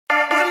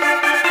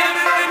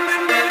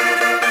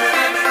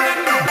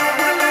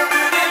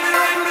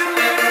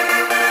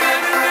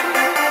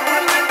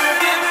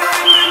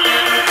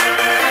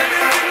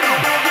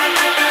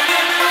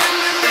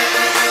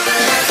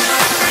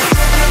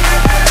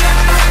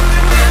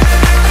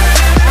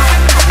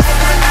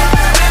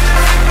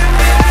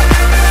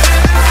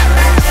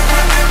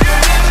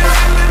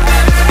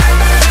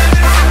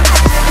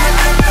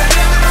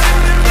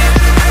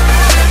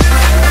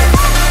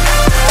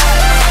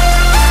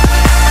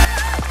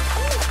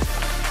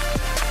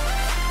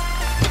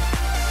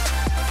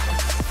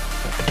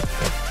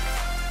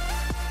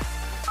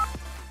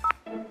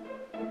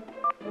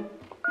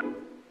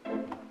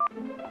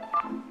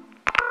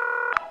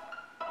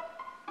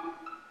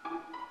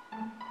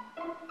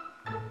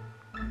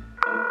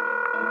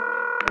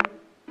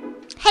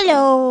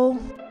Hello.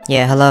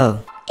 Yeah, hello.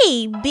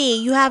 Hey,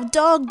 babe, you have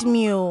dogged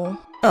me.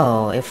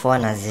 Oh, if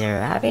one Nazir,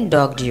 I haven't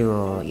dogged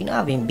you. You know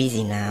I've been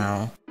busy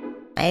now.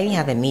 I even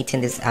have a meeting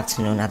this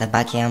afternoon at the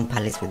Buckingham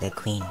Palace with the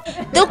Queen.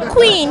 The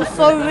Queen,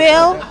 for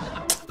real?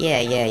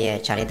 Yeah,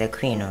 Charlie, the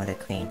Queen or the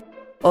Queen.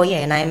 Oh yeah,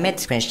 and I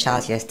met Prince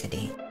Charles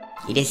yesterday.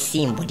 He just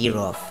seemed body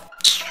rough.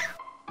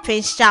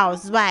 Prince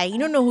Charles, why? You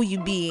don't know who you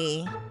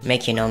be.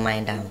 Make you no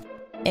mind them.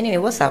 Anyway,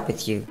 what's up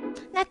with you?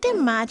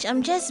 Nothing much,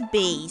 I'm just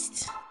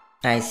based.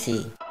 I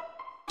see.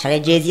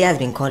 Charlie, Jay-Z has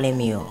been calling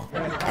me.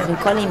 Has been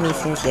calling me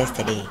since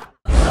yesterday.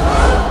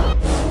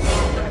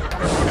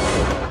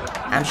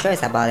 I'm sure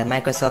it's about the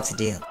Microsoft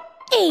deal.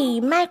 Hey,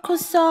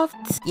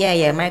 Microsoft.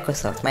 Yeah,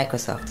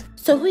 Microsoft.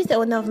 So who is the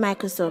owner of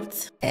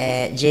Microsoft?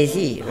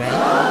 Jay-Z,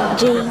 right?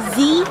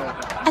 Jay-Z?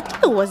 I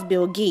thought it was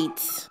Bill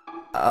Gates.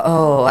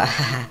 Oh,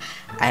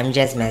 I'm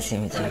just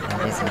messing with you.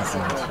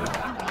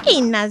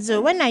 Hey, Nazir,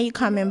 when are you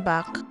coming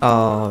back?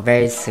 Oh,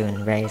 very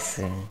soon.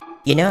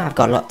 You know, I've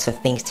got lots of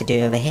things to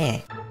do over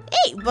here.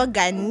 Hey,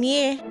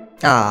 Boganie.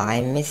 Oh, I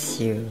miss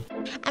you.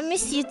 I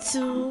miss you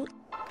too.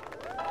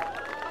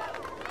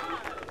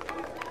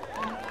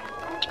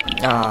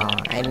 Oh,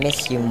 I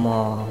miss you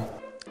more.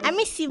 I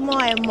miss you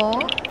more and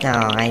more. Oh,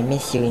 I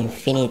miss you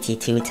infinity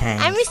 2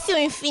 times. I miss you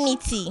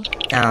infinity.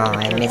 Oh,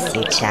 I miss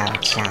you chow.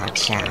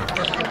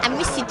 I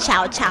miss you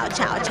chow.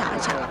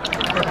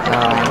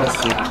 Oh, I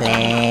miss you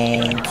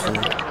plenty.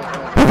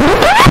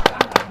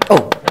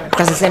 Oh,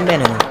 cross the same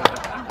banner.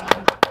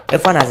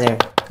 If one Nazir,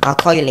 I'll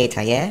call you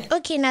later, yeah?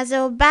 Okay,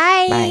 Nazir,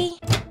 bye. Bye.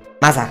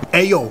 Maza.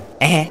 Hey yo,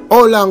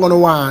 How long gonna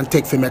want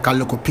take for make a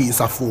little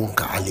piece of phone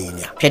call in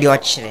ya? Pretty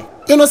watch it.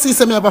 You know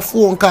see me have a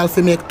phone call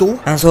for make too?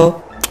 And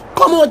so?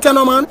 Come out you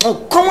know man.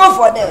 Oh, come on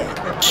for them.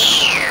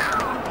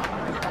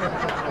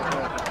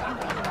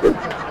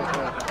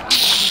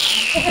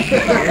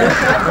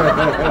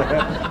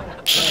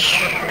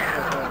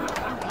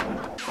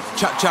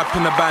 Chap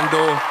in the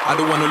bando, I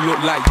don't wanna look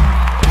like.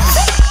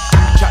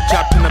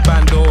 Chap in the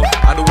bando,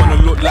 I don't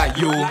wanna look like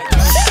you.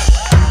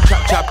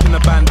 Chap in the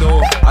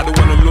bando, I don't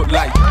wanna look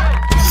like.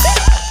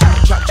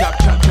 Chap,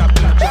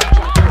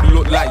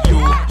 look like you.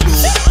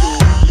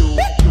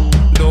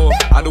 No,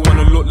 I don't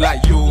wanna look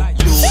like you.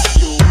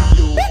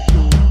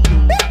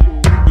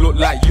 Look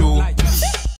like you.